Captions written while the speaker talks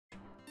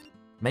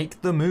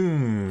Make the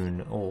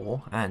moon,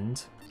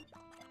 and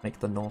make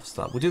the North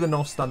Star. We'll do the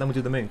North Star, then we'll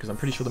do the moon, because I'm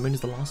pretty sure the moon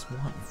is the last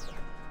one.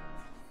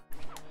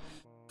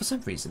 For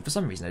some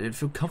reason, I didn't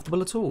feel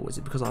comfortable at all. Is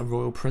it because our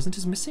royal present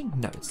is missing?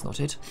 No, it's not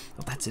it.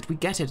 Oh, that's it. We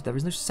get it. There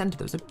is no center.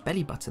 There is no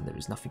belly button. There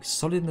is nothing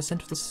solid in the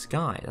center of the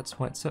sky. That's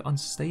why it's so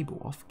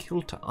unstable, off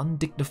kilter,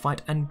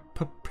 undignified, and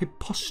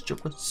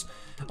preposterous.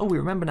 Oh, we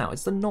remember now.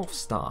 It's the North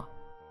Star.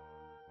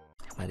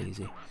 That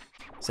easy.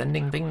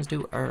 Sending things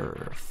to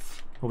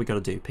Earth. What we got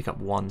to do? Pick up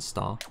one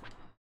star.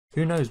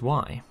 Who knows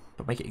why?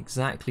 But make it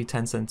exactly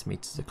 10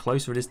 centimeters. The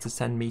closer it is to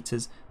 10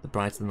 meters, the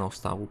brighter the North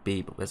Star will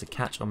be. But there's a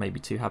catch. I may be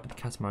too happy the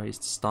Katamari is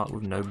to start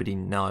with. Nobody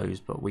knows,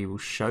 but we will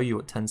show you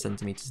what 10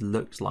 centimeters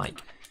looks like.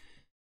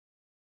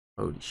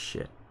 Holy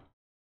shit.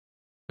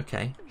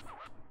 Okay.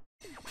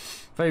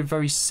 Very,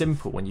 very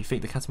simple. When you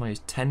think the Katamari is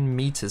 10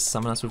 meters,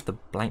 summon us with the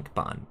blank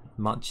button.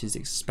 Much is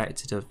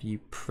expected of you,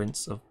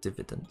 Prince of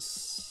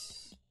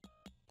Dividends.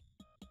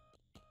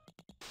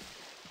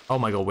 Oh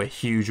my god, we're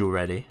huge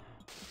already.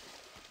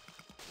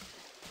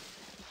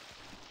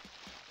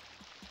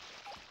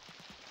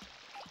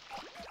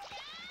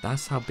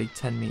 That's how big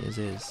 10 meters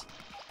is.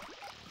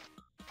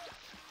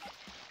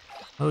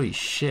 Holy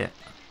shit.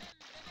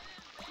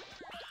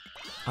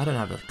 I don't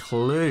have a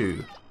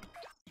clue.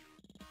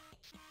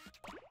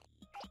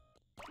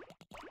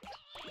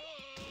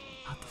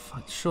 What the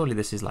fuck? Surely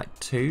this is like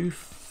 2,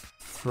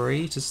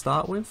 3 to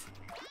start with?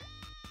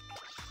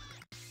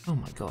 Oh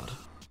my god.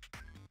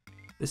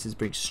 This is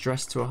bringing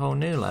stress to a whole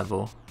new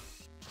level.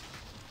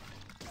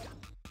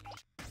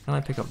 Can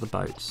I pick up the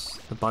boats?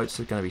 The boats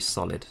are going to be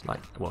solid. Like,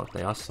 well,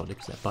 they are solid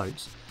because they're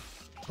boats.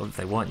 Or if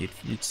they weren't,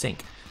 you'd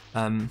sink.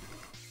 10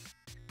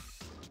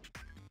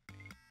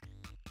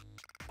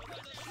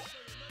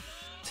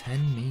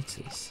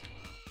 meters.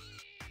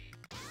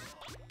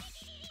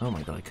 Oh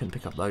my god, I couldn't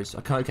pick up those.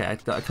 I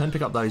couldn't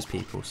pick up those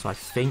people. So I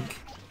think.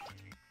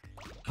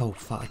 Oh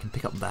fuck! I can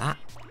pick up that.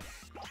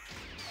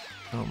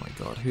 Oh my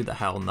god, who the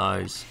hell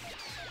knows?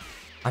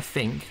 I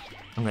think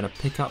I'm going to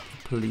pick up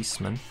the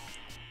policeman.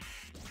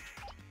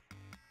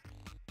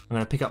 I'm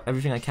going to pick up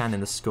everything I can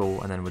in the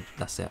school, and then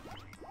that's it.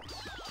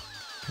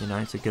 You know,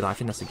 it's a good. I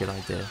think that's a good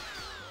idea.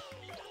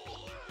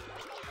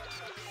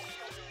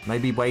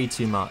 Maybe way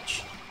too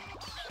much.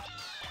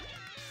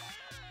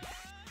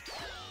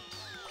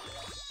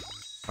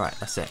 Alright,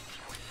 that's it.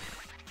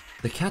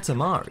 The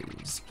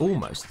Katamari's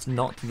almost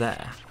not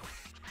there.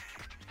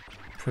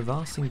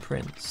 Prevarsing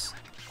Prince.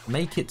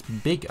 Make it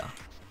bigger.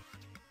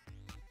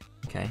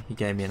 Okay, he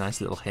gave me a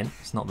nice little hint.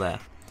 It's not there.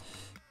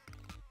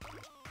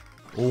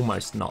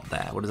 Almost not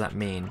there. What does that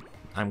mean?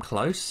 I'm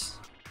close?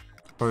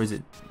 Or is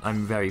it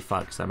I'm very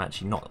fucked, so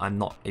I'm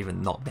not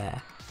even not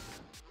there.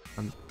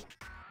 I'm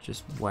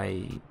just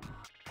way.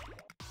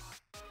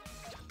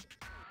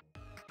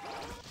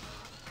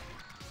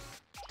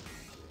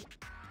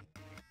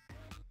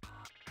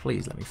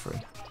 Please let me through.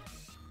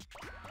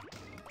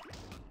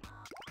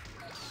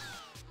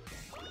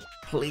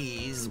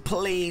 Please,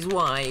 please,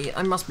 why?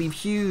 I must be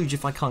huge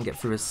if I can't get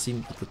through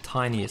the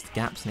tiniest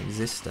gaps in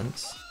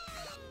existence.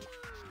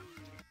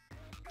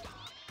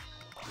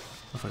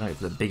 If I can't get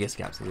for the biggest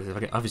gaps in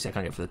existence, obviously I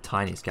can't get for the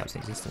tiniest gaps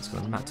in existence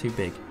because I'm not too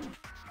big.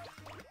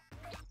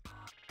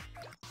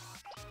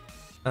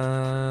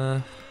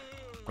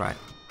 Right.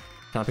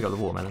 Can I pick up the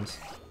watermelons?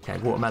 Okay,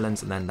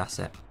 watermelons and then that's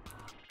it.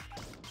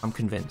 I'm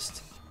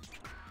convinced.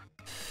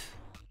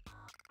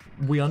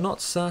 We are not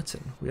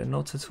certain. We are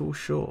not at all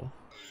sure.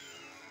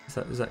 Is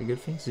that a good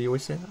thing? Does he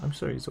always say that? I'm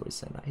sure he's always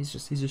saying that. He's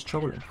just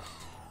trolling.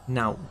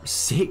 Now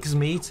 6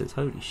 meters.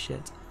 Holy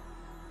shit.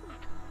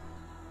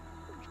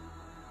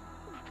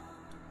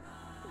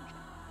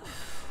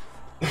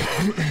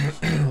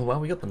 Well,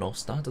 we got the North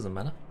Star. Doesn't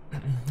matter.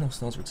 North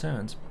Star's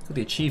returned. Got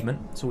the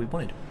achievement. That's all we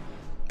wanted.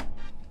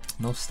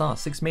 North Star.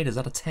 6 meters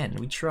out of 10.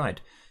 We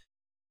tried.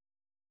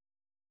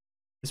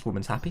 This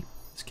woman's happy.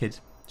 This kid.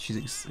 She's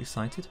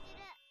excited.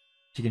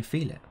 She can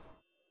feel it.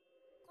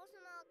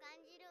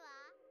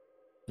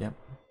 Yep.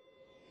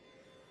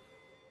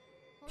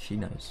 She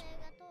knows.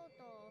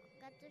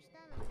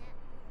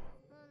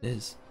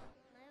 Liz.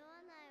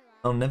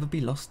 I'll never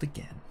be lost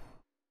again.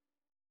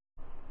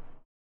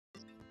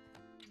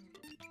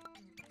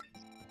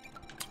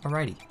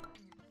 Alrighty.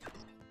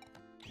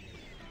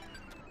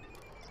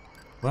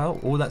 Well,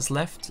 all that's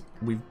left,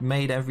 we've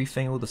made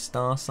everything, all the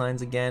star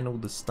signs again, all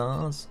the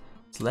stars.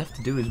 What's left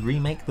to do is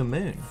remake the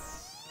moon.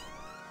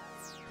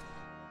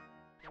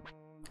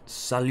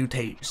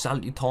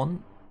 Saluton.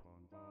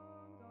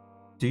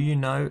 Do you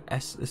know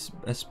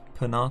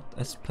Esplanata?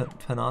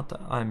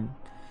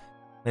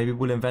 Maybe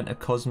we'll invent a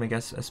cosmic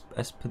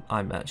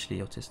I'm actually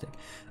autistic.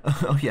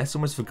 Oh yes,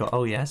 almost forgot.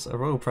 Oh yes, a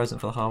royal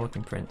present for the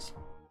hardworking prince.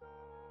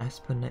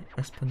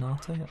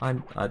 Esplanata?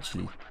 I'm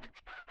actually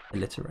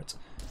illiterate.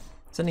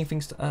 Sending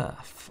things to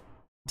Earth.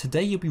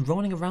 Today you'll be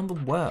rolling around the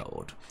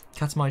world.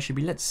 Katamari should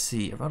be, let's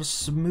see, around a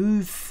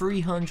smooth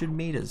 300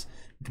 meters.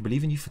 We can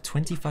believe in you for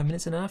 25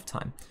 minutes in Earth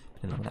time.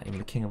 But along with that, even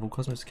the king of all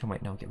cosmos can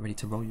wait now. Get ready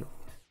to roll your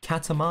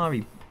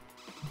Katamari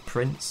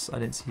Prince. I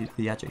didn't see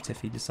the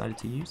adjective he decided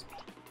to use.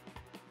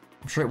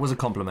 I'm sure it was a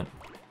compliment.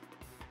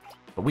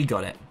 But we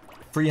got it.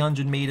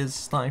 300 meters,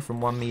 starting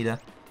from 1 meter.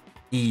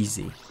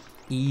 Easy.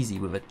 Easy.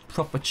 With a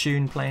proper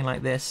tune playing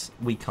like this,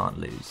 we can't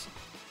lose.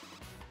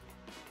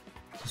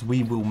 Because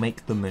we will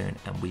make the moon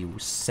and we will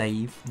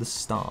save the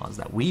stars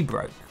that we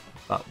broke.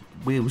 But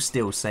we will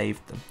still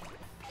save them.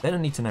 They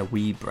don't need to know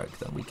we broke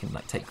them. We can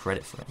like take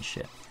credit for it and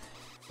shit.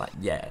 But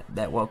yeah,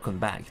 they're welcome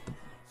back.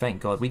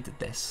 Thank God we did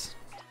this.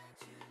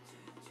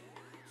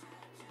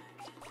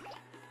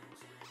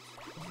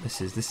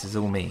 This is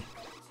all me.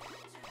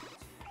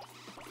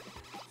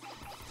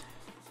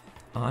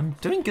 I'm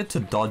doing good to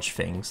dodge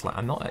things. Like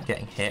I'm not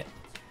getting hit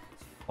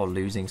or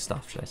losing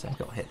stuff. Should I say? I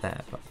got hit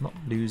there, but I'm not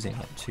losing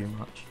like too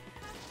much.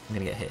 I'm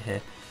gonna get hit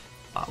here.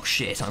 Oh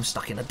shit! I'm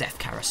stuck in a death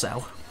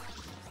carousel.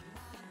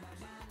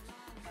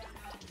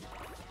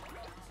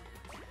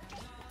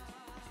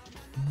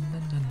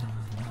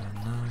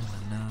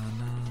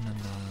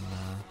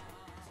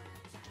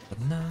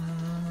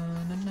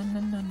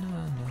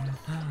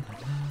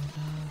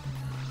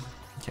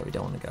 Okay, we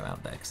don't want to go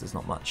out there because there's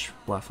not much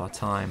worth our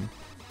time.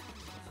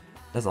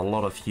 There's a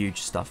lot of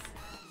huge stuff.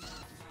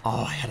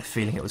 Oh, I had a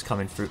feeling it was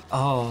coming through.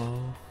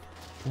 Oh,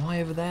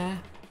 why over there?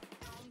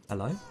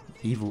 Hello?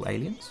 Evil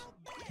aliens?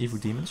 Evil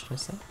demons, should I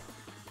say?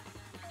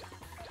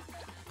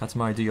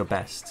 Katamari, do your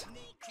best.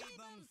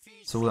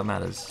 It's all that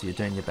matters. You're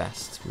doing your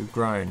best. We've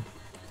grown.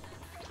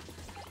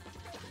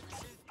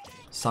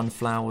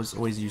 Sunflowers,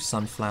 always use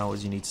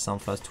sunflowers. You need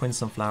sunflowers. Twin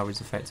sunflower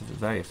is effective. It's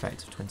very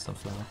effective, twin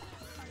sunflower.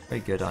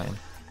 Very good iron.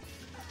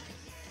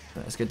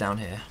 Let's go down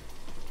here.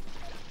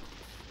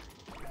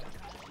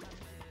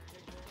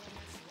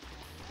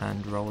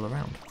 And roll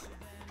around.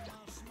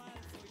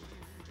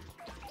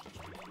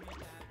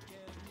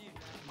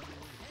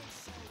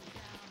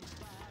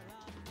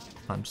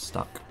 I'm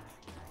stuck.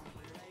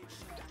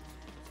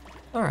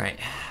 Alright,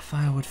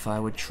 firewood,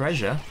 firewood,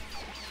 treasure.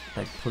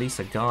 The police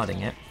are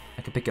guarding it.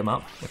 I can pick them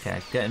up. Okay,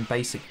 getting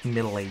basic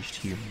middle-aged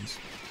humans.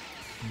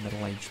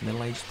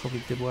 Middle-aged, probably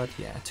a good word.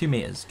 Yeah, 2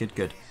 meters,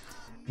 good.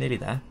 Nearly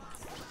there.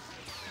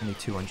 Only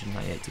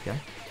 298 to go.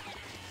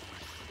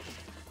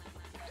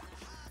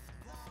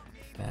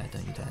 Bear,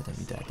 don't you dare, don't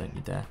you dare, don't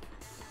you dare.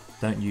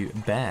 Don't you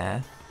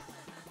bear,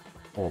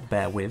 or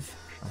bear with,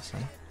 I say.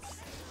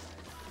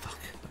 Fuck,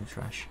 I'm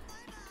trash.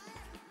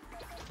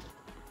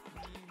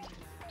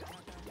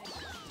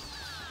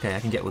 Okay, I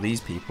can get all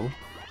these people.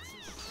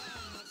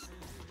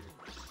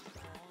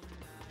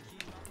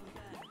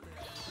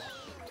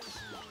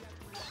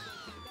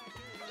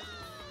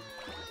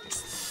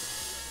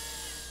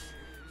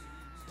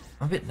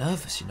 I'm a bit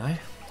nervous, you know.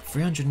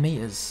 300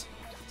 meters.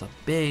 It's a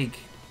big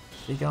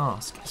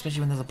ask, especially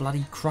when there's a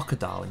bloody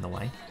crocodile in the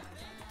way.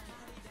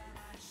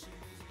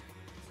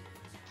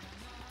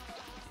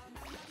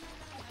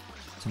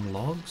 Some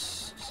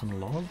logs.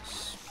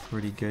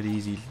 Pretty good,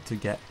 easy to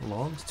get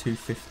logs.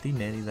 250,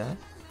 nearly there.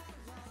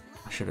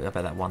 I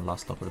bet that one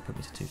last log would have put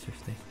me to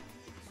 250.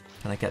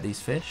 Can I get these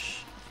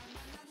fish?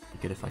 Be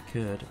good if I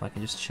could. If I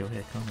can just chill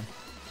here, can't I?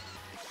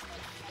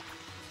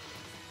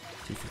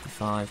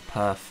 255,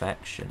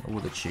 perfection. All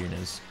the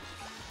tuners.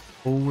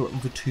 All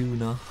the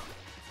tuna.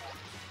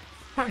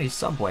 Apparently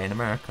Subway in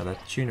America, the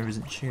tuna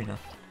isn't tuna.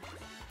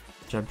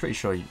 Which I'm pretty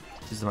sure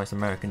is the most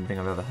American thing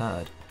I've ever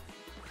heard.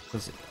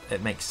 Because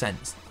it makes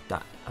sense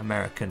that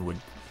American would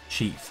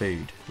cheat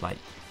food. Like,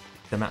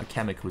 the amount of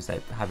chemicals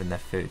they have in their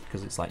food.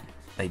 Because it's like,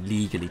 they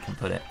legally can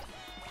put it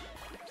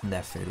in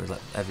their food. Whereas like,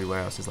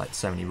 everywhere else there's like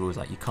so many rules,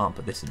 like you can't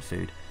put this in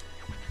food.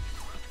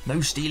 No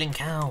stealing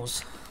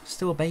cows.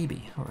 Still a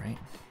baby, alright.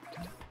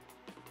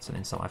 It's an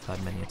insult I've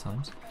heard many a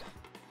times.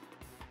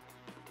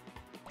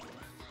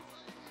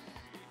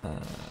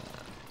 But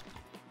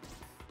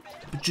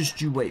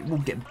just you wait, we'll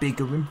get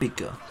bigger and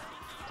bigger.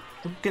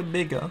 We'll get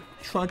bigger.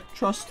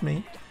 Trust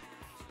me.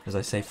 As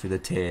I say through the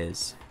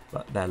tears,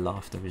 but their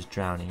laughter is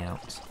drowning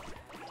out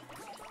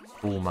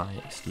all my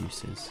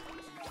excuses.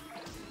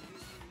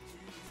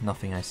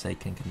 Nothing I say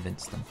can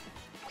convince them.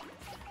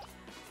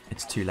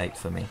 It's too late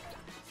for me.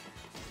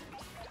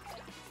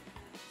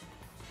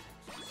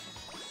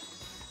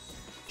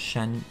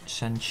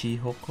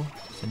 Shanchihoko?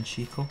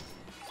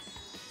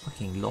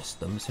 Fucking lost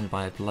them as soon as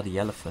by a bloody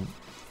elephant.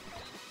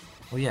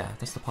 Oh yeah,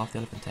 that's the path the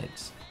elephant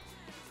takes.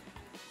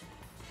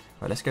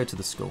 Right, let's go to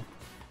the school.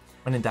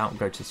 When in doubt,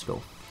 go to the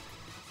school.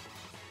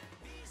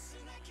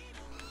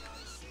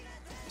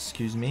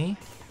 Excuse me?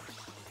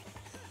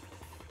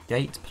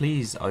 Gate,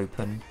 please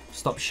open.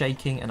 Stop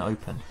shaking and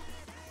open.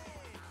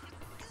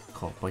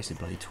 God, wasted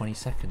bloody 20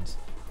 seconds.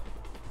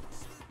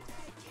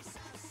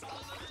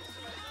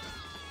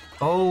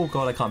 Oh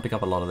god, I can't pick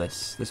up a lot of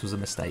this. This was a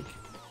mistake.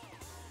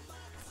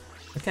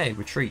 Okay,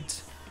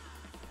 retreat.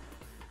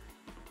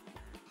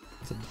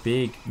 There's a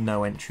big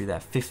no entry there.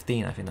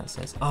 15, I think that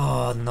says.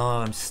 Oh no,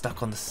 I'm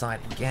stuck on the side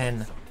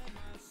again.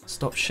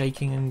 Stop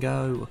shaking and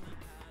go.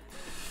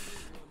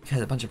 Okay,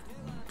 there's a bunch of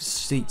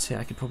seats here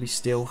I could probably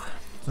steal.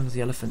 As long as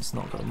the elephant's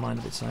not got a mind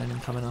of its own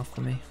and coming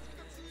after me.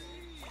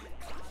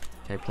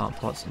 Okay, plant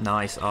pots.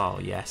 Nice. Oh,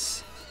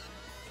 yes.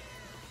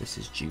 This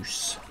is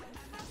juice.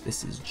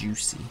 This is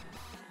juicy.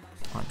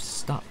 I'm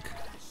stuck.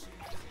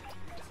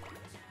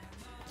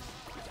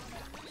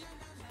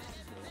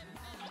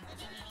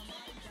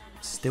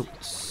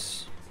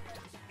 stilts.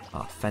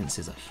 Ah,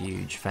 fences are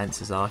huge.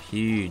 Fences are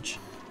huge.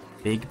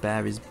 Big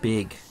Bear is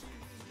big.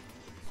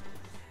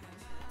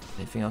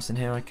 Anything else in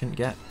here I couldn't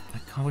get?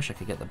 I wish I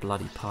could get the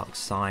bloody park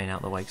sign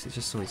out the way because it's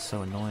just always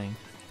so annoying.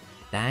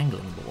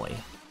 Dangling boy.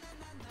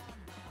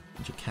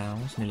 Bunch of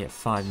cows. Nearly at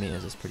 5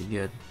 meters. That's pretty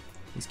good.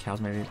 These cows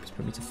maybe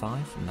put me to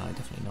 5? No,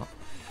 definitely not.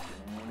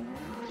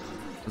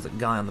 There's a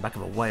guy on the back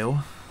of a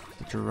whale.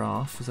 The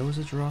giraffe. Is there always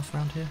a giraffe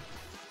around here?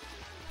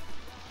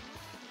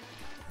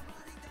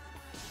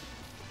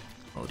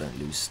 Oh, don't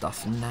lose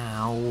stuff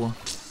now.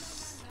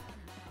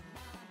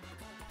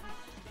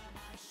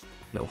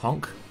 Little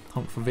honk.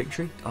 Honk for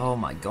victory. Oh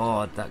my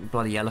god, that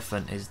bloody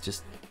elephant is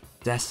just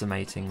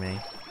decimating me.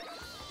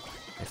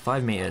 Okay,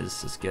 5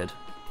 meters is good.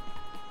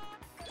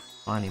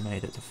 Finally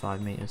made it to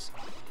 5 meters.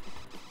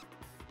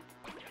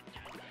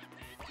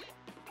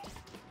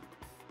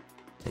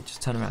 Okay,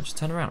 just turn around, just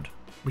turn around.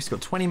 We've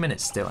got 20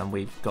 minutes still and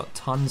we've got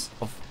tons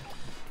of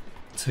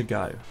to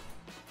go.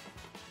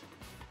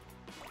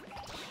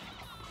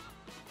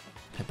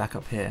 Okay, back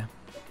up here.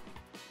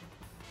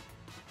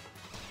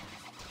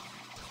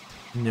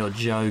 You're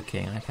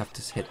joking, I have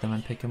to hit them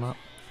and pick them up.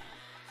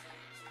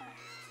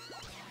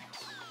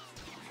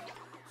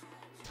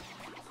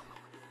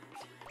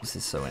 This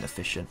is so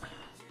inefficient.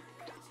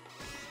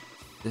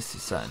 This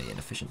is certainly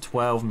inefficient.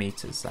 12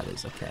 meters, that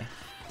is, okay.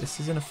 This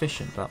is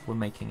inefficient, but we're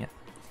making it.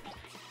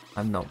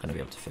 I'm not going to be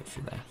able to fit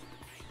through there.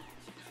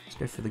 Let's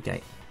go through the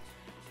gate.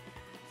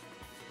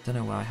 Don't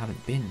know where I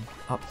haven't been.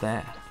 Up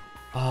there.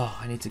 Oh,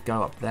 I need to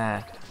go up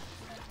there.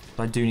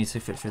 But I do need to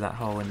fit through that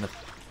hole in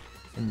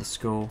the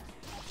school.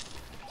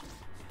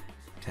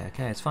 Okay,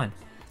 okay, it's fine.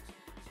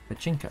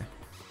 Pachinko.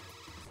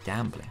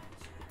 Gambling.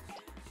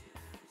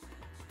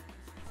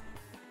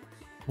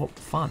 What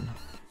fun.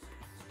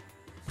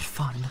 What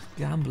fun.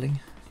 Gambling.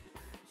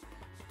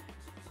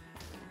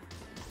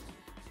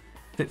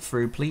 Fit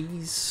through,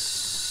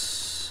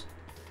 please.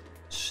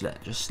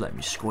 Just let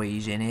me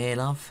squeeze in here,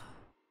 love.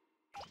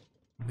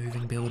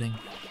 Moving building.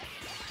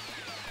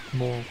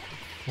 More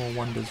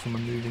wonders from a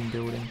moving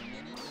building.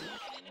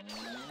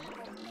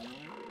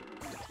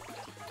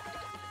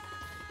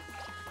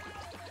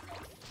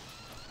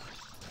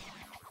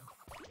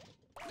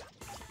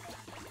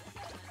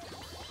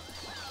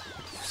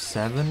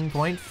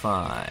 $7.5.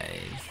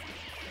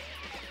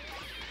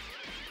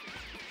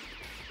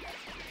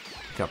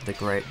 Pick up the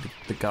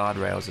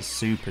guardrails are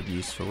super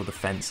useful. The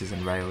fences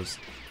and rails,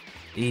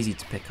 easy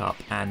to pick up,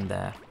 and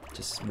they're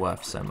just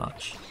worth so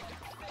much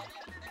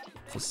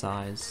for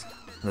size.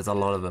 There's a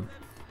lot of them.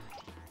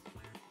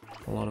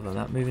 A lot of them.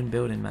 That moving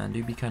building, man,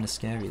 do be kind of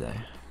scary though.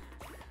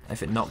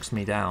 If it knocks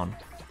me down,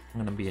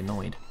 I'm gonna be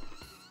annoyed.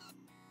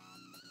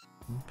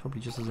 Probably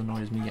just as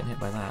annoyed as me getting hit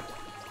by that.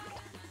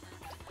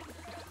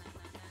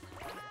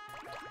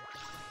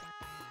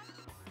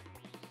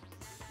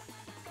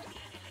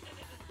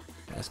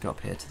 Let's go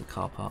up here to the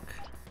car park.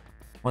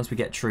 Once we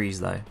get trees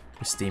though,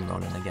 we're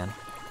steamrolling again.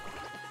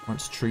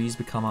 Once trees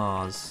become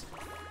ours,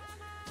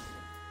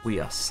 we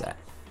are set.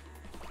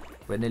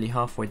 We're nearly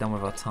halfway done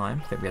with our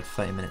time. I think we had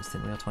 30 minutes,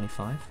 didn't we? Or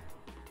 25?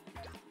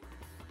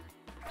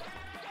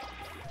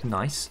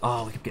 Nice.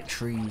 Oh, we could get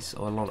trees.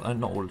 Or a lot of,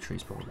 not all the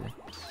trees probably.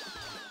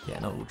 Yeah,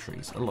 not all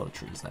trees. A lot of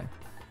trees though.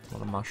 A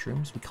lot of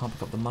mushrooms. We can't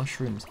pick up the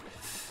mushrooms.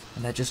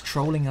 And they're just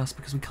trolling us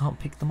because we can't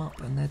pick them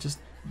up. And they're just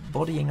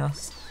bodying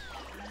us.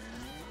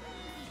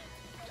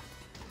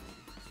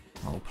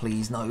 Oh,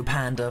 please, no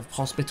panda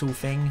hospital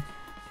thing.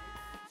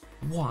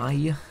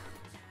 Why?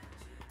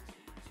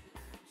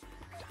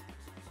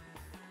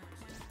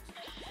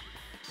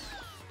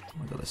 Oh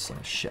my god, there's so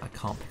much shit I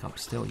can't pick up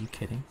still. Are you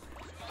kidding?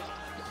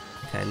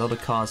 Okay, a lot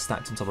of cars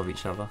stacked on top of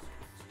each other.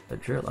 A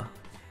driller.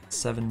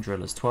 7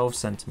 drillers. 12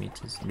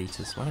 centimeters.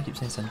 Meters. Why do I keep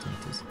saying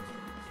centimeters?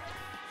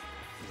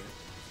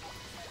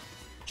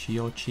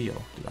 Chio,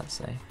 did that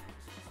say?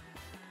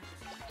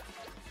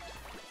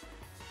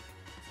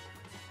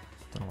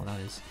 Don't know what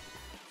that is.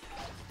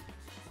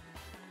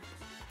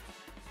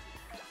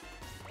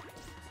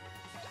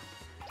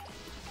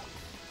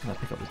 Can I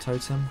pick up the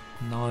totem?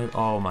 No.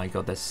 Oh my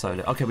god, there's so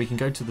little. Okay, we can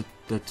go to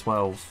the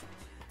 12.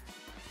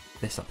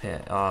 This up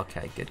here. Oh,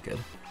 okay, good, good.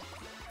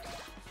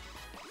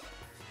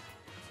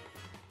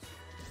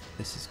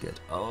 This is good.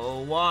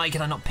 Oh, why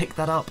can I not pick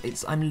that up?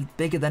 I'm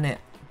bigger than it.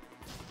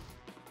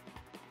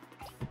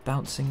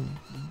 Bouncing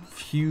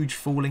huge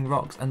falling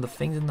rocks and the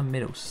things in the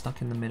middle,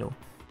 stuck in the middle.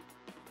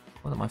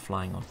 What am I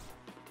flying on?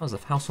 That was the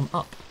house from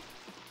Up.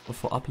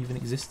 Before Up even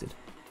existed.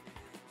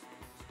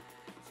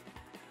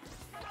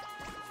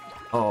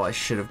 Oh, I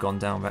should have gone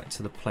down back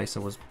to the place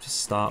I was to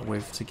start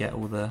with to get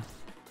all the...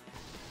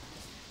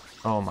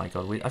 Oh my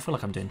god, I feel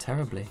like I'm doing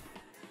terribly.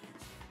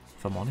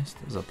 If I'm honest,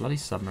 there's a bloody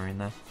submarine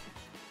there.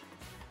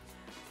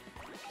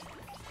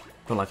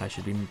 I feel like I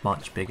should be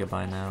much bigger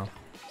by now.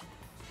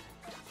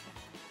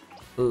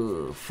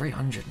 Ugh,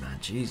 300 man,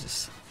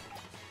 Jesus.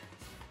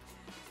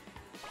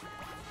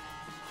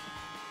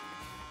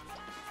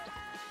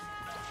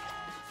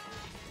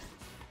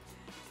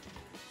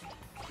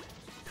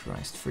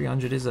 Christ,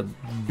 300 is a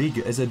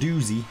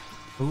doozy.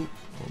 Oh,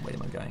 where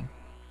am I going?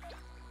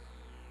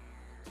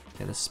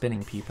 Okay, the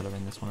spinning people are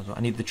in this one as well.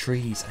 I need the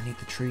trees. I need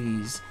the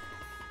trees.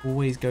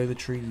 Always go the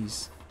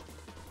trees.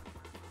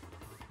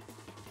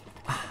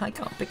 I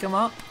can't pick them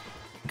up.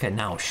 Okay,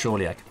 now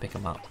surely I can pick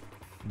them up.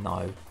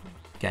 No.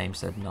 Game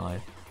said no.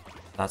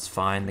 That's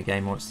fine. The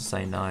game wants to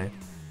say no.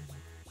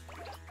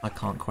 I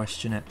can't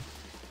question it.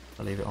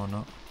 Believe it or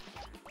not.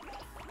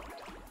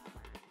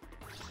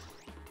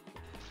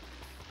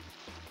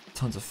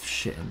 Tons of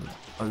shit in the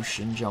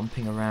ocean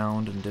jumping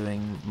around and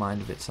doing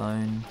mind of its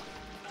own.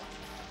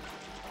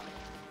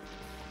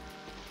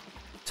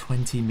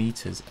 20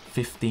 meters,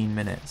 15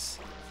 minutes.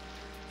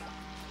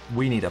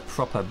 We need a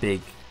proper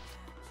big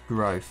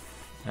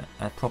growth,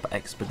 a proper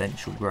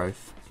exponential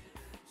growth.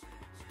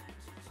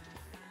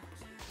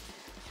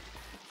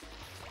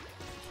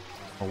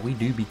 Oh, we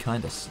do be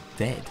kind of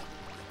dead.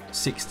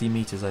 60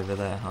 meters over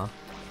there, huh?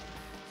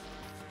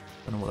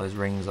 Don't know what those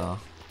rings are.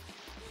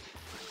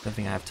 Don't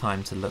think I have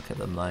time to look at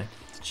them though,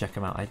 to check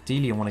them out.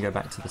 Ideally I want to go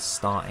back to the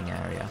starting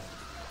area,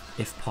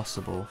 if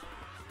possible.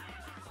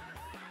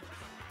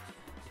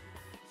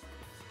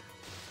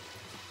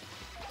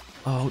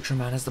 Oh,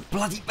 Ultraman has the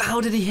bloody...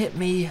 How did he hit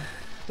me?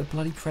 The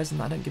bloody present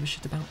that I don't give a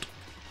shit about.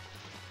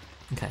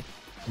 Okay,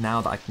 now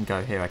that I can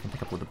go here, I can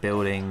pick up all the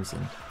buildings,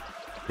 and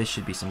this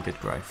should be some good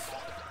growth.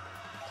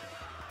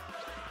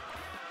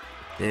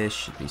 This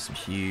should be some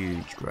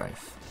huge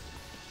growth.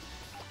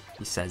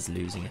 He says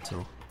losing it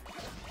all.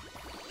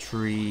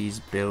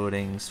 Trees,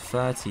 buildings,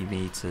 30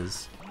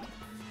 meters.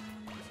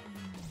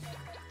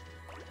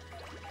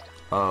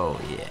 Oh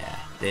yeah,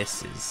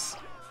 this is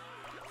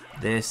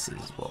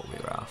what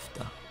we're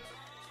after.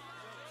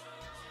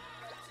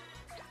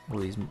 All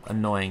these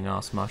annoying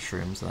ass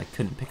mushrooms that I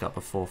couldn't pick up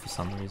before for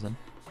some reason.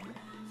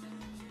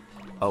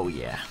 Oh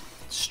yeah,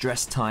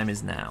 stress time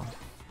is now.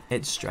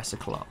 It's stress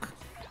o'clock.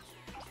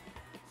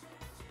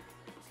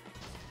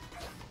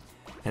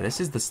 Okay,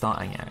 this is the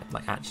starting area,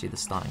 like actually the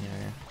starting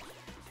area.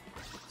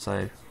 So,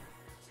 it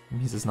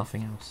means there's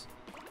nothing else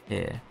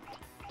here.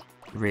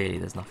 Really,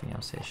 there's nothing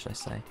else here, should I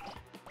say.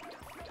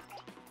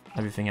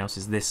 Everything else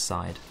is this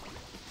side.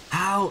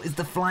 How is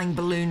the flying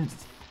balloon...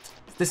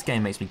 This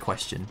game makes me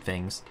question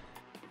things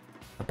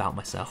about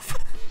myself.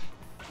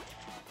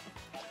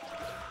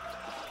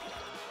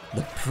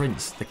 The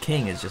prince, the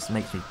king, just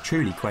makes me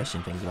truly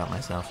question things about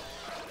myself.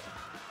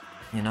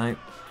 You know?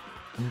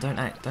 And don't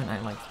act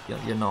like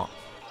you're not.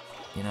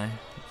 You know?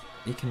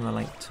 You can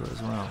relate to it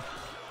as well.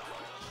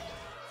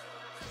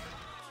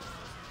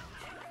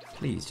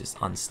 Please just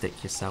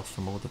unstick yourself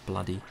from all the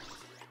bloody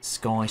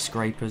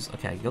skyscrapers.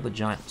 Okay, you got the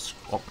giant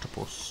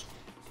octopus.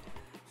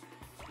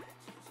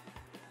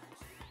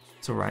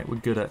 It's alright, we're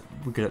good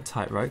at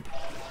tightrope.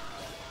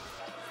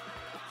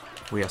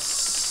 We are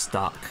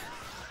stuck.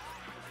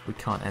 We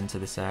can't enter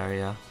this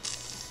area.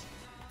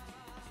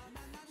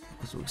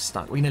 Because we're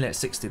stuck. We're nearly at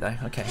 60 though.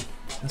 Okay.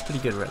 That's pretty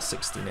good, we're at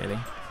 60 nearly.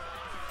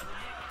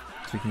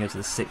 So we can go to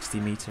the 60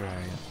 meter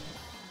area.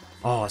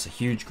 Oh, it's a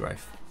huge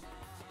growth.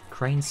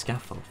 Crane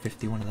scaffold,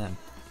 51 of them.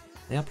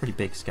 They are pretty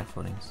big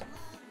scaffoldings.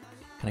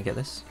 Can I get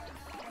this?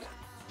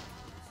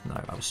 No,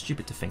 I was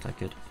stupid to think I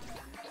could.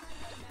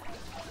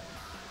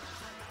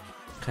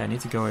 Okay, I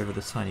need to go over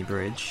the tiny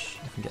bridge.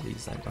 I can get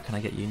these though. Oh, can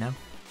I get you now?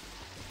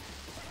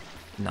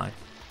 No.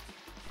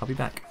 I'll be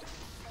back.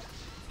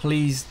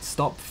 Please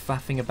stop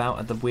faffing about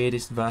at the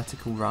weirdest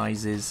vertical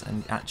rises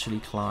and actually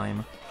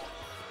climb.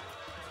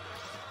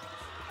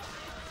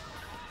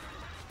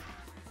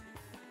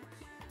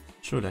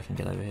 Surely I can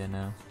get over here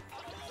now.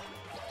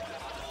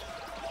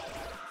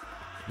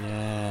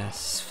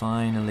 Yes,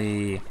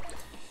 finally.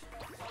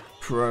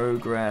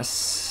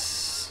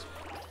 Progress.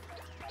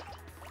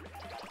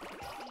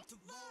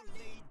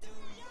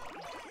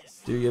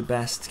 Do your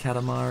best,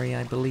 Katamari,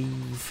 I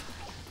believe.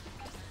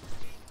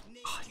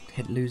 Oh, I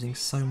hit losing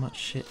so much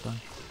shit though.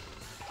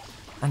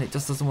 And it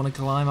just doesn't want to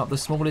climb up the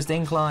smallest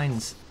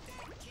inclines.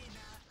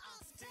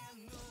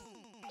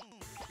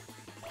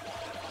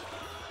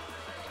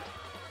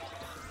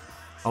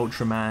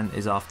 Ultraman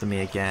is after me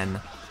again.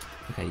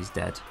 Okay, he's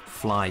dead.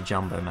 Fly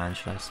Jumbo Man,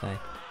 should I say.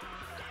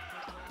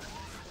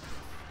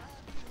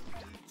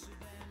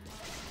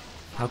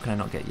 How can I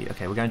not get you?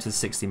 Okay, we're going to the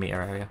 60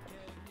 meter area.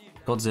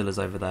 Godzilla's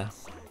over there.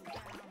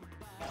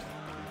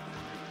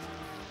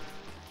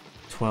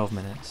 12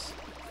 minutes.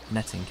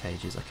 Netting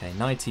cages. Okay,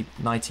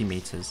 90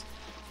 meters.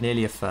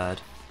 Nearly a third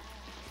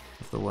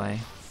of the way.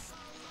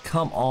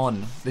 Come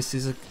on! This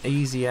is an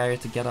easy area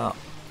to get up.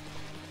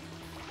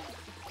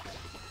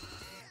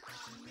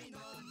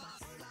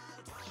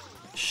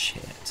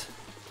 Shit.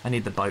 I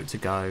need the boat to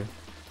go.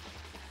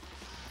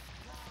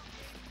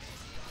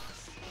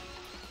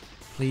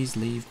 Please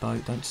leave,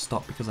 boat. Don't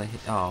stop because I hit...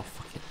 Oh,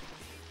 fuck it.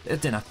 I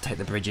didn't have to take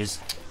the bridges.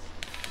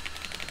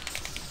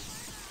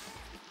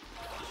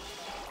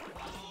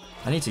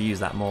 I need to use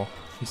that more,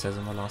 he says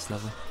in the last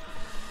level.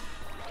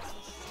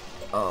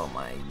 Oh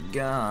my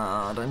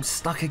god, I'm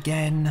stuck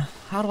again.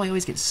 How do I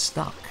always get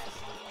stuck?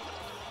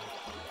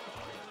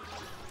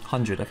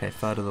 100, okay,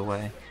 third of the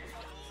way.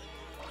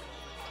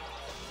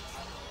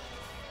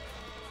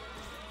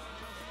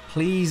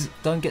 Please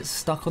don't get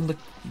stuck on the...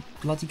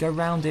 Bloody go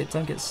round it.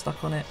 Don't get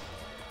stuck on it.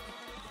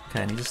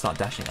 Okay, I need to start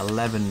dashing.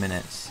 11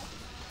 minutes.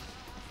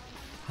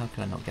 How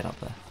can I not get up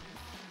there?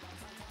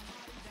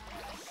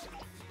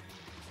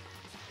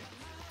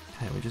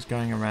 Okay, we're just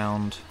going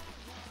around.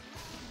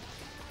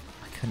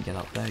 I couldn't get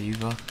up there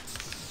either.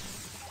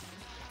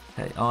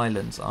 Okay,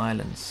 islands,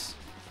 islands.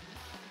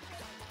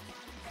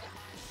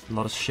 A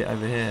lot of shit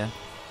over here.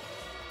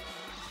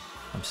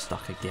 I'm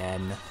stuck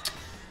again.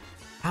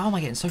 How am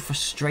I getting so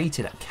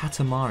frustrated at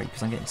Katamari?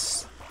 Because I'm getting...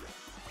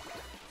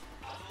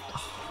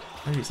 Oh,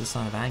 maybe it's a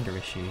sign of anger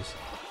issues.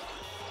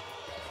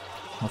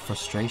 Or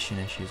frustration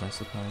issues, I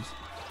suppose.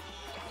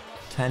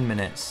 10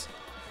 minutes.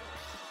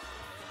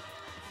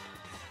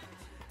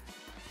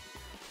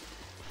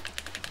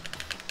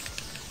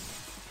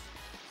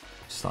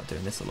 Start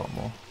doing this a lot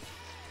more.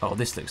 Oh,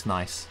 this looks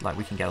nice. Like,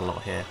 we can get a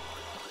lot here.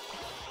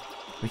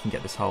 We can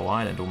get this whole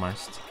island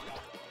almost.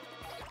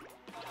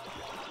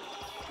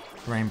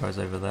 Rainbow's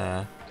over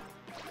there.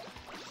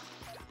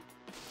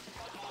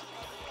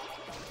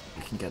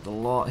 We can get a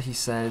lot, he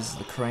says.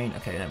 The crane.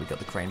 Okay, no, we got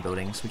the crane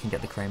buildings. We can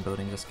get the crane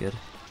buildings, that's good.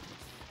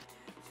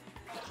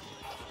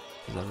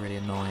 They're really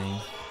annoying.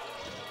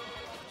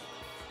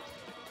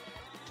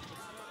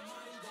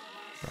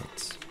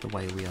 But the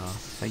way we are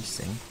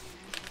facing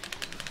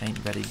ain't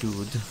very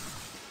good.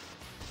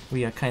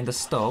 We are kinda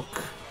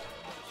stuck.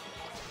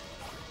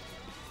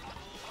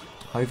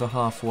 Over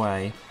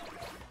halfway.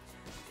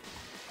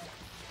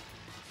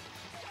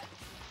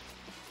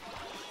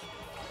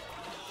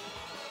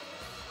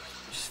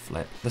 Just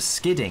flip. The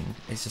skidding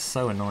is just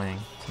so annoying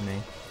to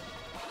me.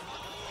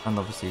 And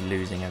obviously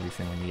losing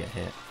everything when you get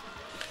hit.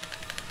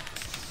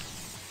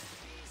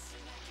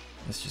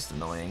 It's just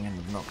annoying and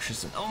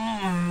obnoxious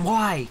and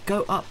why?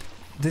 Go up!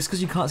 This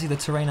because you can't see the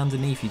terrain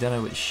underneath, you don't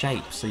know its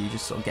shape, so you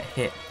just sort of get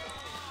hit.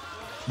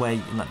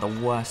 Way in like the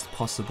worst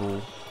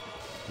possible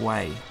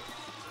way.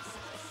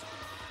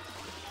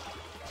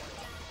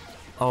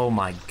 Oh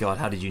my god,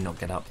 how did you not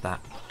get up that?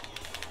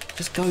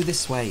 Just go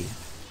this way.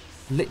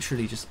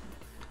 Literally just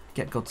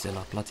get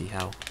Godzilla, bloody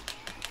hell.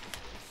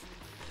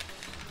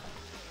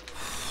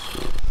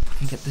 I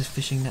can get this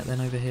fishing net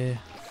then over here.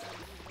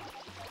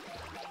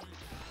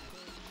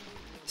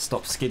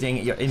 Stop skidding,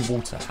 you're in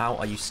water. How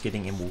are you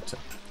skidding in water?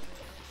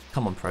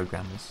 Come on,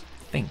 programmers.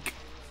 Think.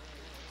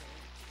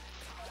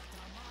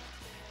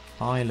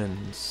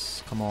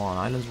 Islands. Come on,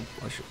 islands.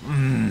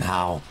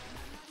 How?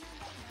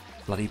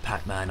 Bloody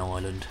Pac-Man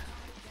Island.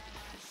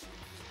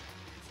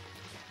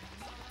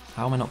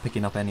 How am I not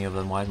picking up any of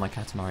them? Why is my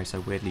Katamari so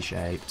weirdly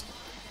shaped?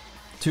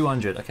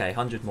 200. Okay,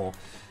 100 more.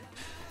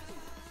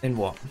 In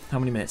what? How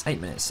many minutes?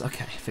 8 minutes.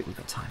 Okay, I think we've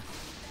got time.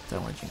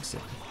 Don't want to jinx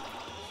it.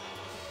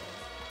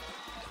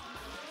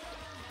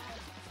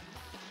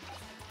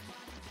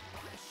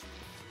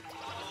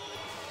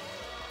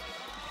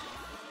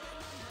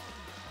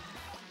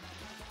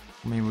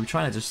 I mean, we're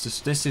trying to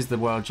just this is the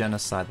world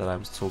genocide that I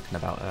was talking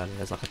about earlier.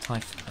 There's like a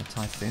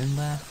typhoon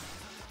there.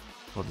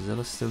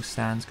 Godzilla still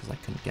stands because I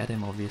couldn't get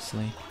him,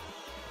 obviously.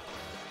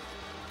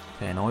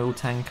 Okay, an oil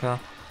tanker,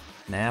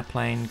 an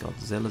airplane,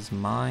 Godzilla's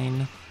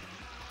mine,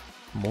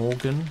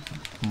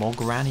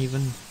 Mogran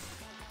even.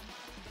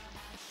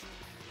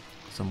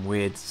 Some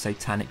weird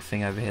satanic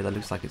thing over here that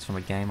looks like it's from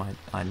a game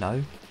I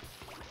know.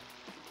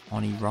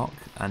 Oni Rock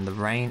and the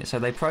rain. So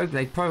they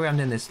programmed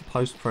in this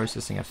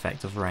post-processing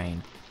effect of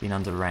rain, being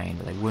under rain,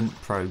 but they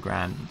wouldn't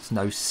program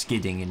no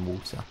skidding in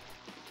water.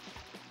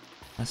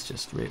 That's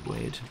just really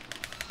weird.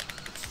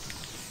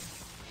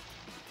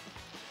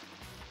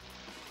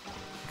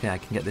 Okay, I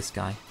can get this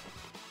guy.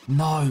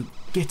 No,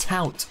 get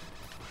out!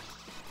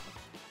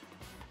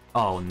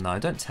 Oh no,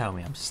 don't tell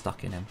me I'm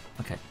stuck in him.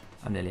 Okay,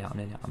 I'm nearly out,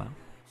 I'm out.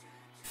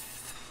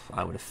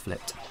 I would have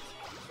flipped.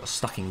 I was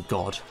stuck in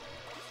God.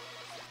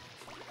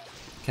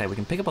 Okay, we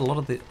can pick up a lot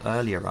of the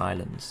earlier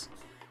islands.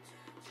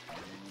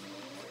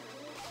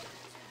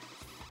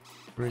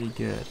 Really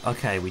good.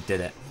 Okay, we did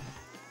it.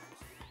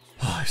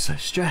 Oh, I'm so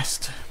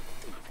stressed.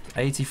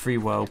 83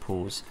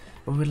 whirlpools.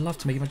 But we'd love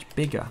to make it much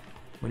bigger.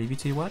 We'll leave you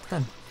to your work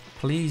then.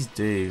 Please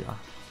do.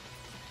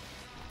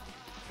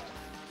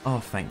 Oh,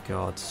 thank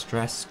God.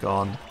 Stress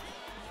gone.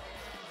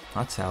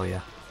 I tell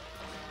ya.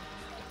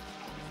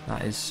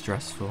 That is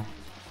stressful.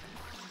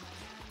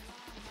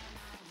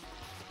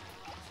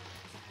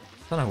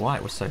 I don't know why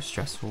it was so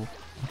stressful.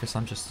 I guess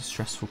I'm just a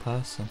stressful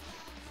person.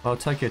 Well,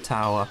 Tokyo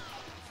Tower.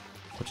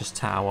 Or just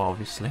Tower,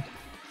 obviously.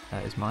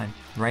 That is mine.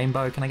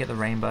 Rainbow. Can I get the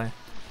rainbow?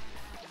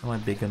 Am I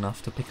big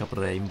enough to pick up a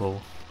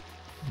rainbow?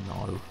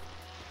 No.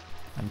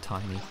 I'm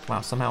tiny. Wow,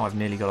 somehow I've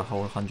nearly got a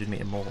whole 100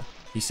 meter more.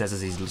 He says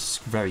as he's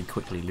very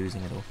quickly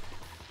losing it all.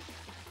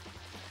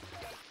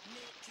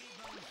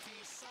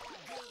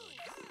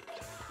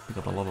 Pick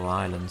up a lot of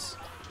islands.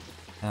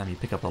 Damn, you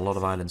pick up a lot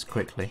of islands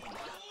quickly.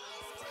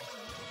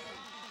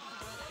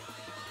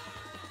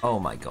 Oh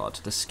my god,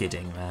 the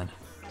skidding, man.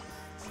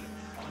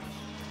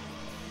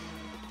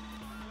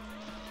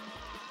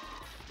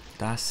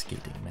 That's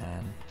skidding,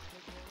 man.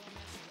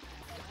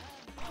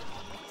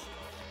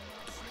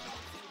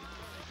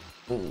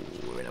 Oh,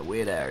 we're in a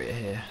weird area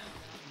here.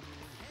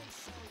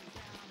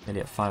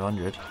 Nearly at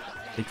 500.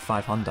 Big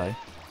 500.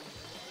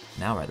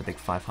 Now we're at the big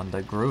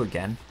 500. Grew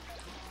again.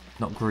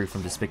 Not grew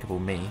from Despicable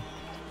Me.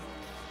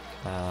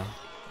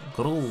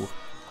 Grew.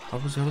 How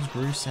does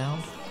Gru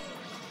sound?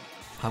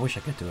 I wish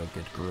I could do a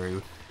good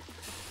Gru.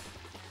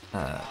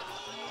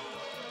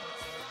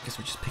 Guess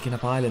we're just picking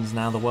up islands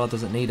now. The world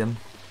doesn't need them.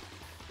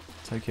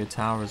 Tokyo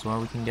Tower as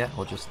well we can get,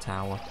 or just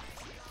Tower.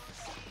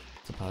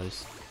 I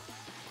suppose.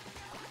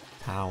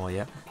 Tower,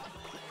 yep.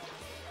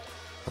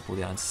 Up all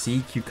the islands.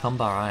 Sea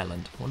Cucumber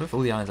Island. I wonder if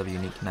all the islands have a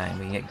unique name.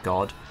 We can get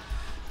God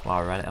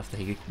while we're at it after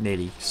he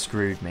nearly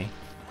screwed me.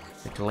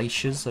 The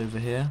glaciers over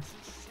here.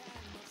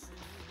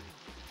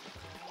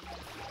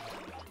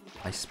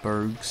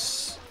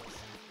 Icebergs.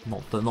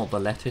 Not the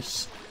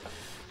lettuce.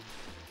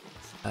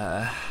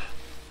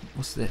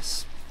 What's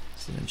this?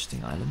 It's an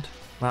interesting island.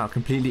 Wow,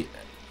 completely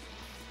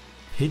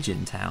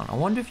Pigeon Town. I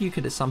wonder if you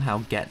could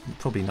somehow get,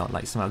 probably not,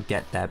 like somehow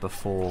get there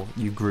before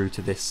you grew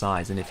to this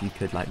size, and if you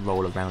could like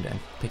roll around it and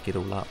pick it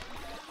all up.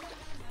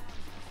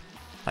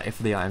 Like if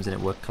the items in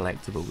it were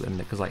collectible, and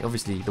because like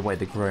obviously the way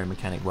the growing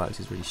mechanic works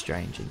is really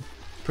strange and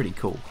pretty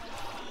cool.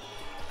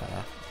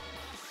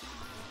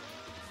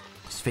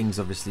 Things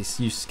obviously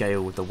you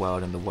scale with the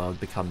world and the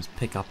world becomes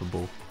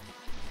pick-upable,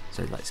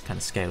 so it like kind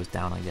of scales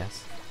down, I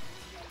guess.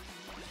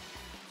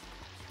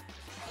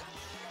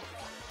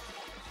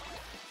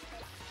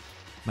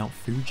 Mount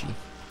Fuji.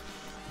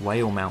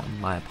 Whale Mountain,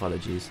 my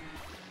apologies.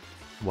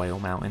 Whale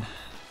Mountain.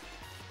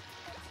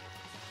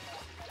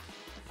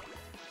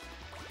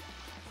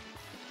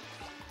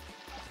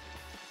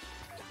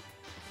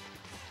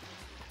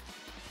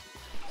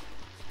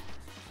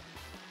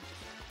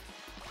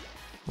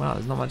 Wow,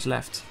 there's not much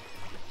left.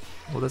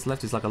 All that's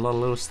left is like a lot of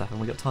little stuff, and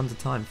we got tons of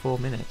time. 4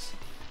 minutes.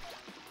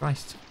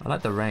 Christ. I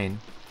like the rain.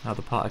 How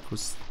the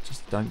particles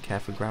just don't care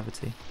for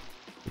gravity.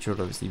 Which would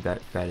obviously be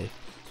very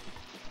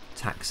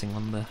taxing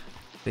on the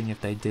thing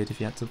if they did, if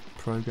you had to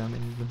program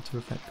in them to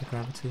affect the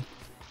gravity.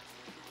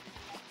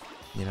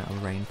 You know,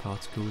 rain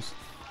particles.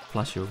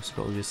 Plus you also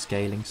got all your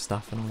scaling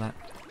stuff and all that.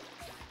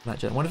 I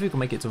wonder if we can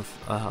make it to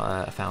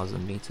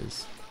 1,000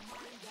 meters.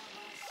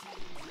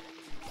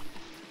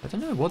 I don't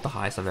know what the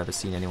highest I've ever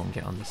seen anyone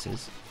get on this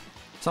is.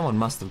 Someone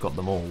must have got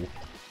them all.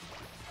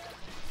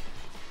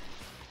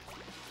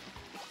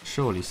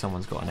 Surely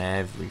someone's gotten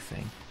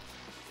everything.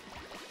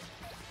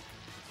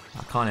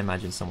 I can't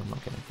imagine someone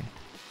not getting anything.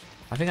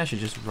 I think I should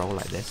just roll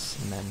like this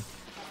and then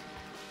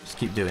just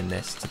keep doing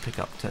this to pick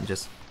up, to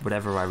just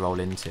whatever I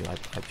roll into, I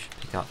should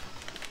pick up.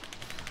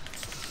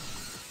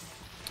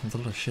 There's a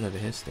lot of shit over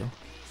here still.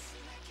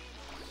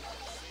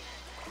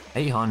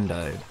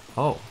 800.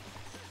 Oh,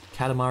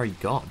 Katamari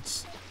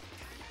gods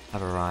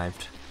have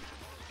arrived.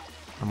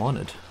 I'm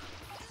honoured.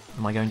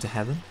 Am I going to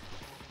heaven?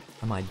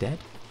 Am I dead?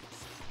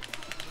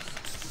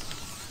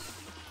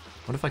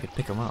 What if I could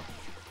pick them up?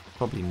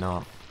 Probably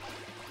not.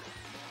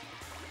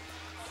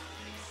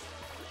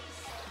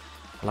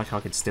 I like how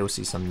I could still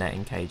see some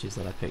netting cages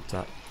that I picked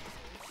up.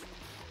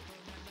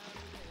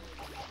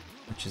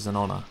 Which is an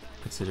honour,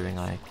 considering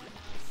that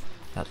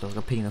looks like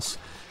a penis.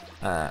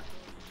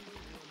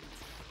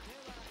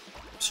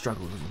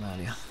 Struggled with them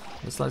earlier.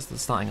 It's like the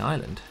starting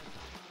island.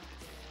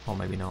 Or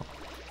maybe not.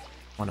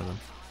 One of them.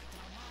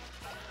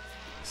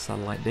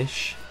 Satellite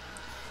dish.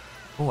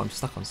 Oh, I'm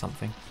stuck on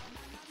something.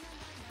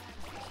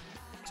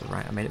 It's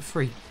alright, I made it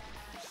free.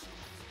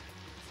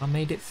 I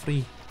made it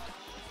free.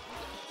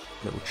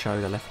 Little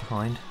choda left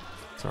behind.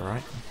 It's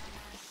alright.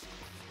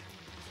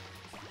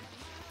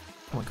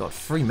 Oh my god,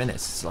 3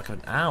 minutes. It's like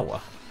an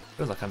hour.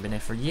 Feels like I've been here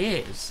for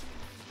years.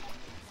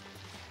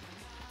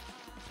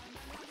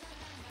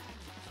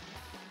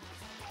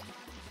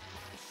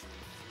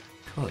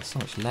 God, there's so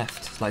much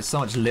left. It's like so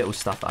much little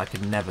stuff that I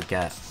could never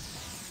get.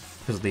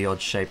 Because of the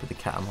odd shape of the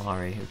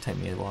Katamari, it would take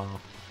me a while.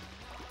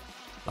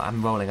 Like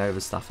I'm rolling over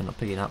stuff and not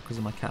picking up because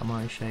of my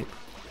Katamari shape.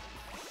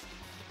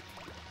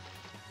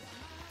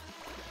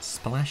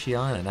 Splashy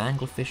Island,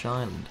 Anglerfish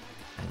Island,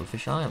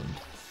 Anglerfish Island,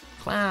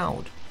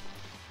 Cloud,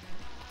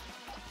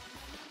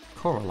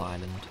 Coral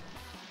Island,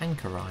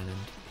 Anchor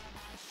Island,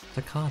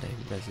 Takade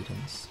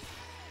Residence.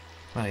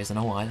 Wow, he has an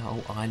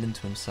whole island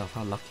to himself,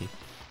 how lucky.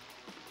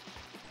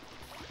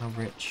 How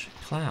rich.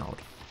 Cloud.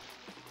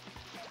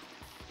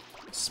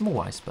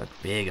 Small iceberg,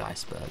 big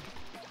iceberg.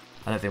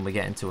 I don't think we're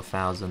getting to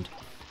 1,000.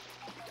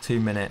 2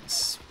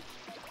 minutes.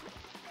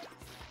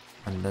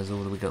 And there's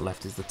all that we got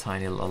left is the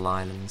tiny little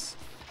islands.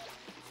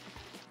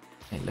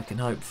 Ain't looking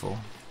hopeful.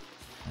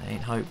 I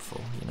ain't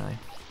hopeful, you know.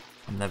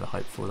 I'm never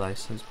hopeful though,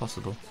 so it's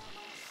possible.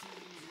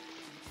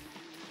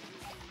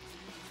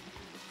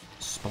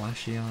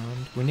 Splashy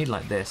Island. We need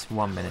like this.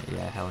 1 minute.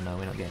 Yeah, hell no,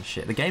 we're not getting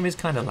shit. The game is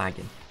kind of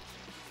lagging.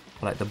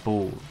 Like the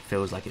ball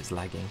feels like it's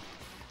lagging.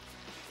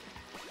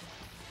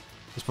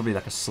 There's probably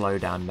like a slow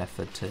down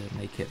method to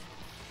make it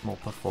more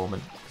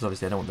performant, because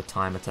obviously I don't want the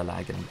timer to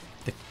lag and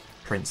the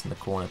prints in the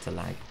corner to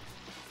lag.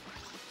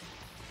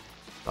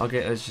 I'll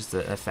get it's just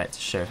an effect to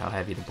show how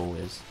heavy the ball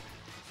is.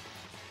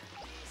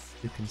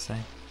 Who can say?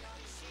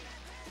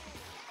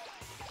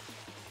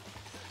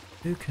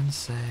 Who can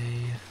say?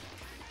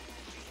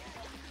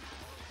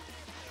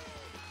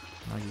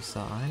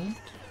 Nagusa Island.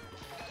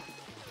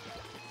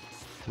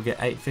 We get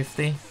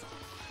 850.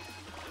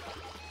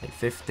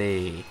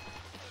 850.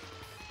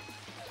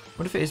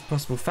 What if it is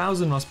possible?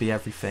 1,000 must be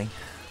everything.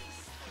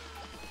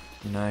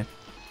 No.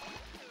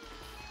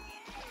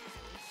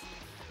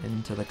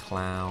 Into the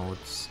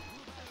clouds.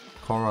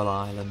 Coral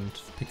Island.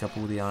 Pick up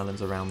all the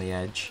islands around the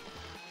edge.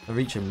 I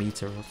reach a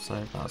meter or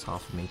so. That was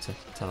half a meter.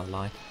 Tell a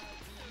lie.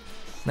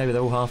 Maybe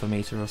they're all half a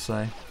meter or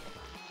so.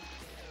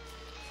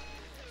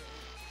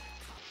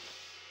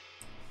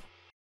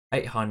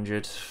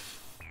 800.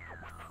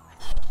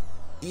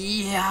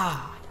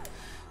 Yeah!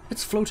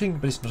 It's floating,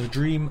 but it's not a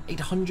dream.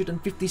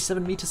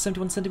 857 meters,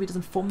 71 centimeters,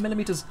 and 4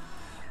 millimeters.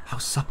 How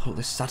supple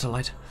this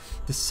satellite.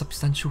 This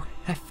substantial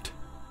heft.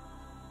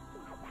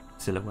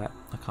 Silhouette.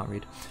 I can't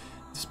read.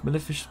 This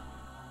maleficious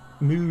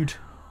mood.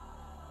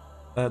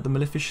 The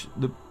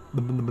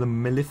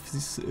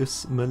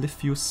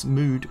mellifluous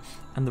mood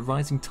and the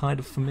rising tide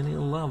of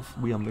familial love.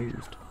 We are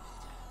moved.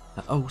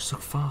 Oh, so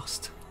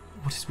fast.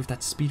 What is with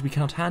that speed? We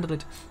cannot handle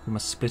it. We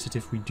must split it.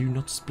 If we do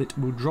not split,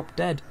 we'll drop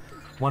dead.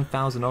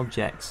 1,000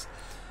 objects.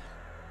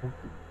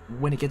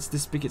 When it gets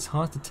this big, it's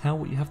hard to tell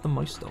what you have the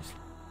most of.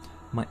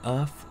 My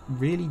Earth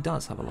really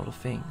does have a lot of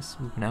things.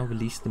 We've now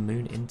released the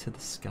moon into the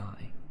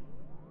sky.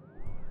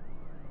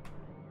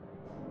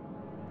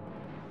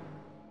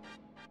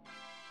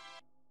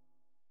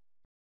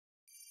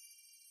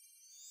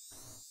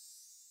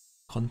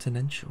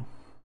 Continental.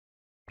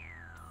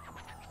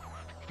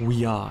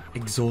 We are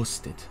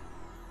exhausted.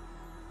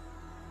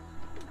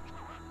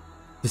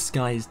 The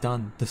sky is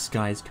done. The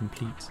sky is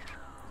complete.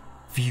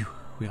 Phew,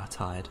 we are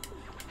tired.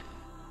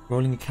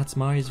 Rolling a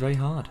Katamari is very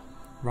hard.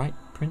 Right,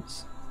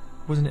 Prince?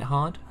 Wasn't it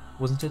hard?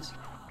 Wasn't it?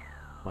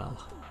 Well,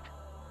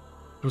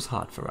 it was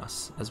hard for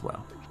us as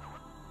well.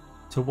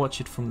 To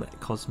watch it from the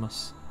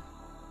cosmos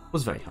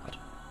was very hard.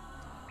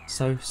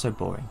 So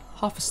boring.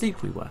 Half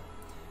asleep we were.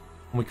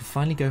 And we could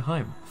finally go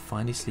home,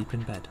 finally sleep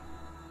in bed.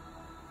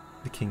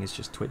 The king is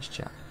just Twitch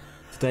chat.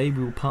 Today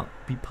we will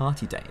be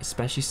party day,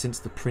 especially since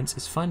the prince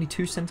is finally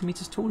 2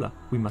 centimeters taller.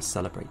 We must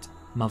celebrate.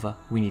 Mother,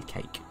 we need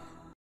cake.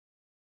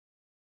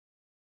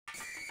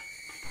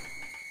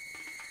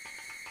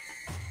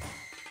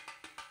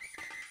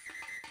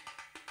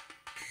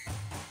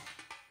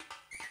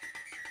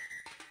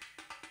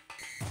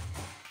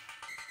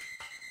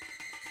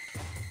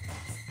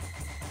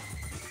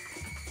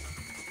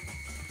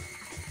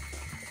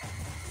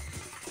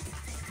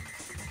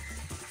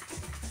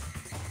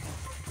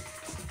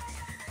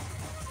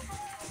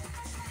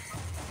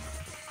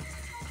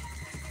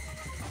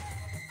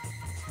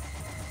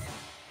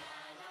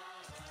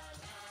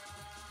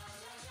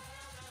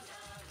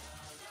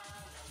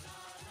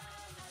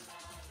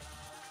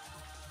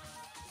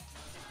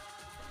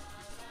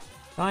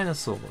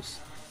 Dinosaurs.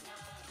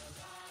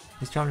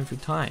 He's traveling through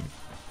time.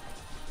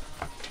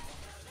 Let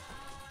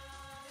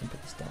me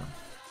put this down.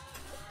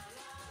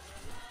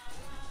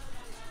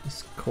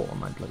 It's caught on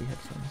my bloody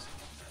headphones.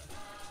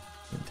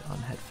 I need to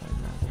unheadphone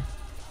rather.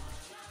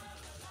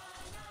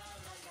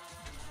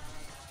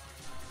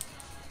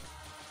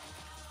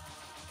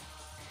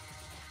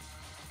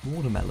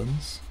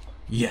 Watermelons.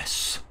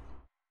 Yes.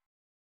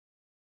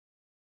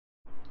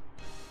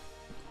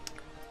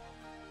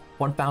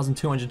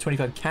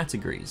 1,225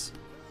 categories.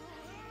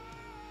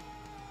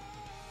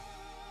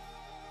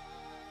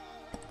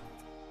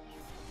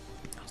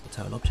 That's the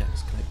total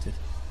objects collected.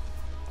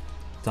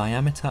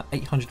 Diameter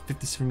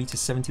 857 meters,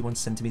 71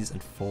 centimeters,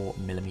 and 4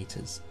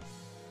 millimeters.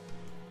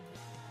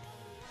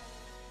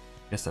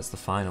 Guess that's the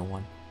final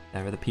one.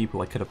 There are the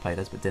people I could have played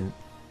as but didn't,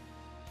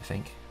 I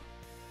think.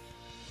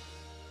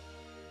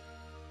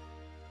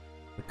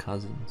 The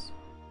cousins.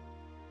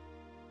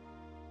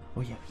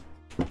 Oh yeah.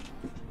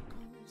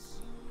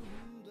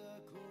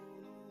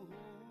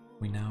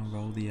 We now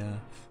roll the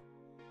earth.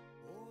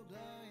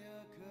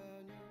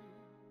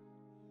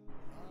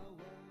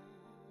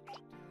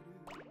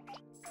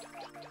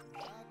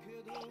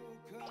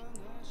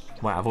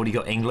 Wow, I've already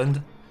got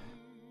England.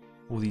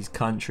 All these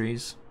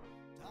countries.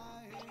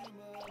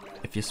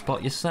 If you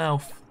spot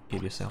yourself,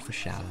 give yourself a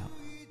shout out.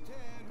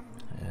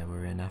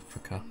 We're in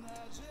Africa.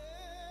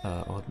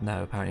 Or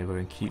no, apparently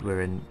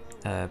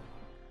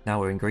now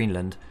we're in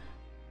Greenland.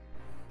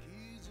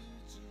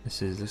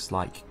 This is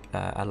like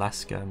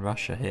Alaska and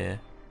Russia here.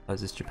 Oh,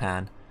 is this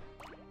Japan?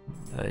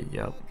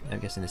 Yeah, I'm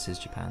guessing this is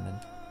Japan then.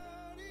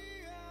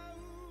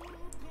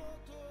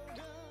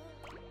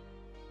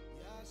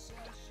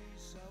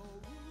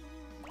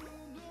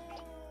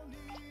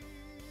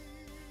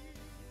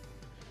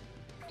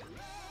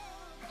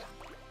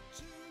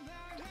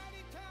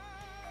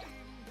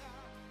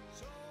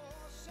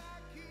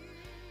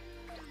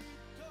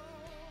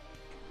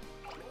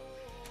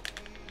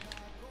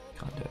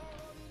 Can't do it.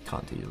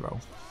 Can't do the roll.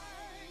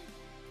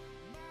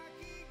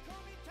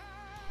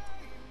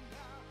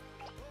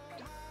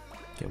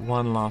 Get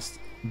one last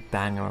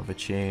banger of a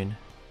tune.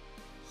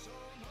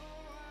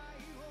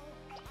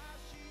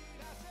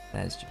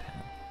 There's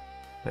Japan.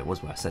 It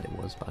was where I said it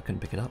was, but I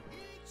couldn't pick it up.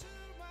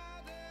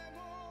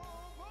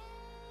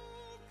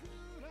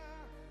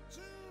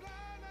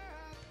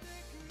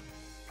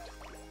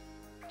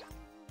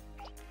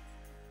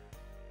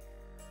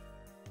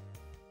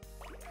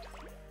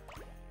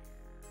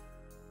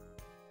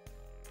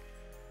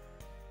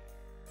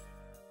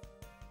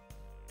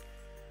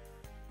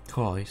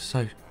 God, it's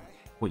so...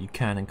 What you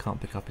can and can't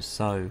pick up is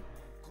so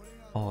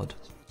odd.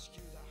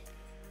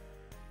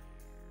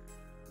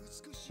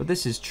 But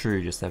this is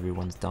true, just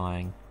everyone's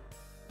dying.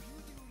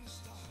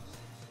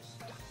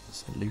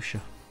 St. Lucia.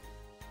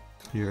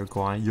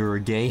 Uruguay.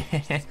 Uruguay.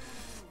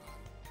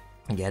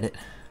 I get it.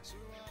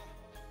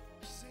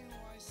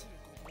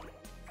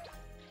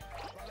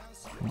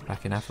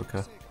 Back in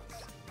Africa.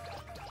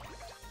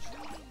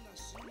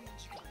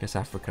 Guess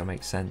Africa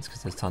makes sense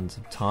because there's tons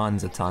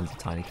of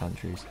tiny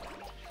countries.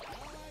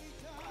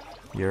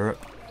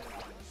 Europe.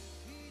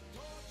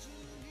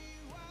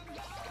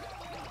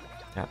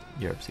 Yep,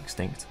 Europe's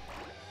extinct.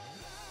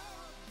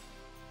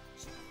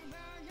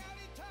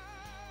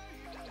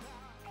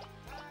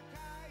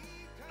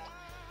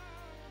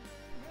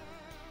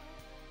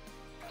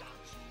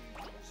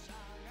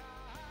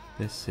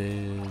 This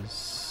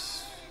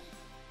is...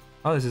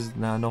 Oh, this is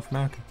now North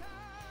America.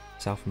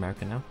 South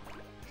America now.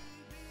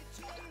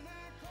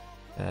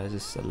 Is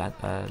this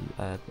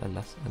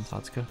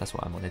Antarctica? That's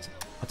what I wanted.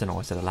 I don't know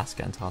why I said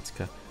Alaska,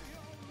 Antarctica.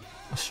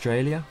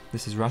 Australia.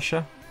 This is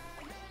Russia.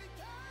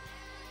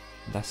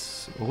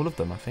 That's all of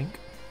them, I think.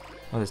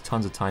 Oh, there's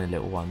tons of tiny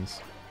little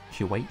ones.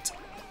 Kuwait.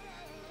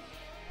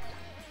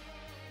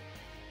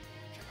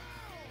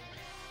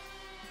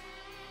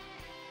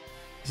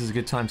 This is a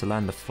good time to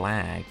learn the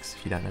flags,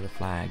 if you don't know the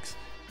flags.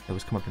 They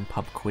always come up in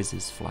pub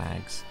quizzes,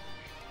 flags.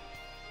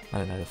 I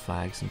don't know the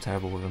flags, I'm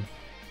terrible with them.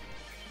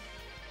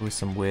 Always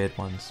some weird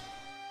ones.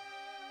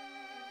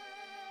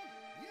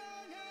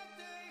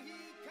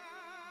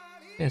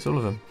 Yeah, it's all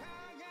of them.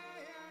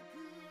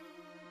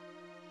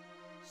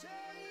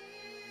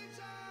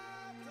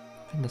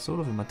 I think that's all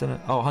of them, I don't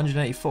know. Oh,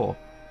 184.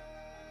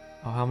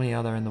 Oh, how many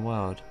are there in the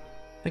world?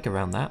 I think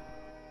around that.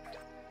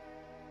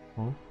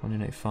 Oh,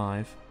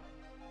 185.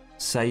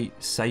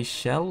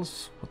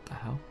 Seychelles? What the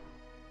hell?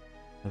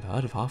 I've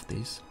heard of half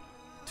these.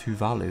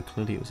 Tuvalu,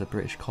 clearly it was a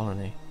British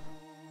colony.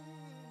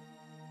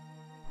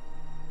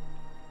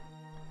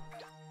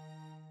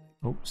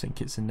 Oh, St.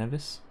 Kitts and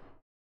Nevis.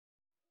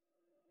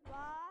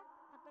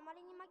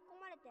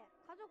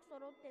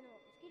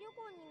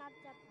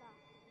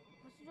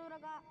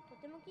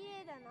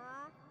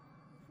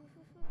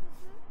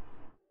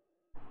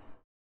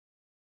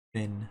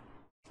 Bin.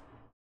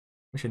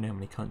 Wish I knew how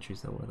many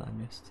countries there were that I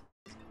missed.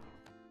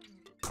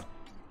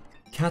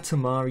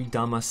 Katamari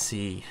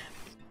Damacy.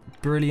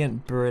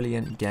 Brilliant,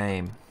 brilliant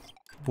game.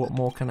 What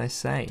more can I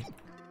say?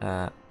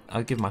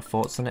 I'll give my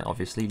thoughts on it,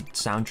 obviously.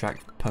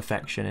 Soundtrack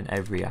perfection in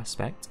every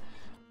aspect.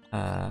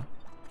 We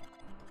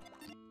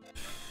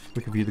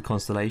can view the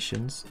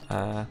constellations.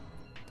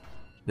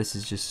 This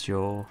is just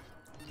your...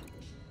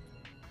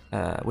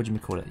 what do you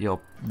call it? Your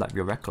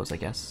records, I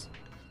guess.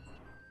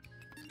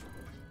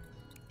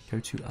 Go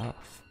to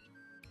Earth.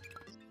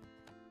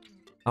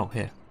 Oh,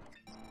 here.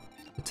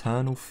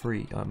 Eternal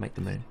Free. Oh, make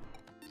the moon.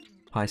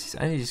 Pisces.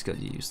 And you just got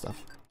to use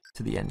stuff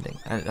to the ending.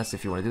 And that's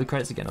if you want to do the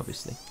credits again,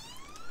 obviously.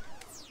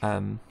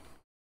 It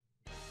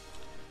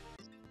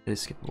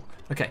is skippable.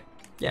 Okay,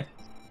 yeah.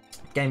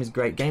 Game is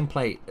great.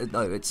 Gameplay.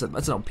 No, it's an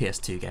old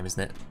PS2 game,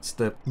 isn't it? It's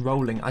the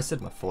rolling. I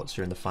said my thoughts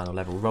during the final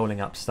level. Rolling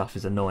up stuff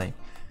is annoying.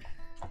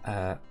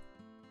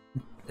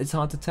 It's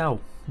hard to tell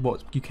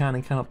what you can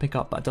and cannot pick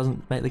up, but it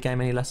doesn't make the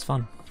game any less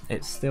fun.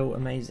 It's still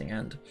amazing,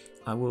 and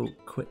I will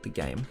quit the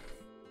game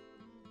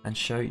and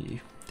show you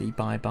the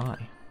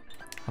bye-bye.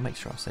 I'll make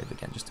sure I'll save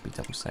again just to be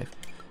double safe.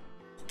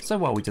 So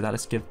while we do that,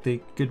 let's give the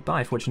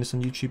goodbye. If you're watching this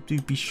on YouTube,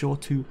 do be sure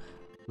to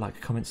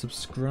like, comment,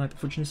 subscribe.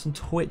 If you're watching this on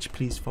Twitch,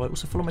 please follow.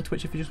 Also follow my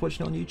Twitch if you're just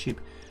watching it on YouTube.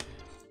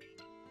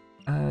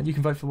 You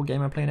can vote for what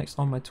game I play next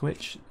on my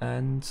Twitch,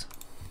 and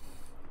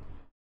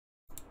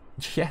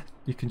yeah,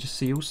 you can just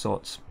see all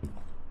sorts.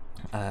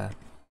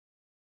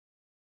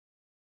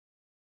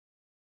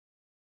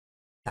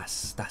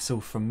 That's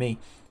all from me.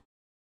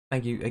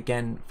 Thank you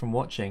again for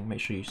watching. Make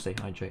sure you stay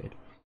hydrated.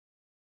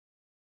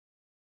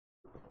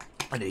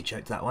 I nearly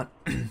choked that one.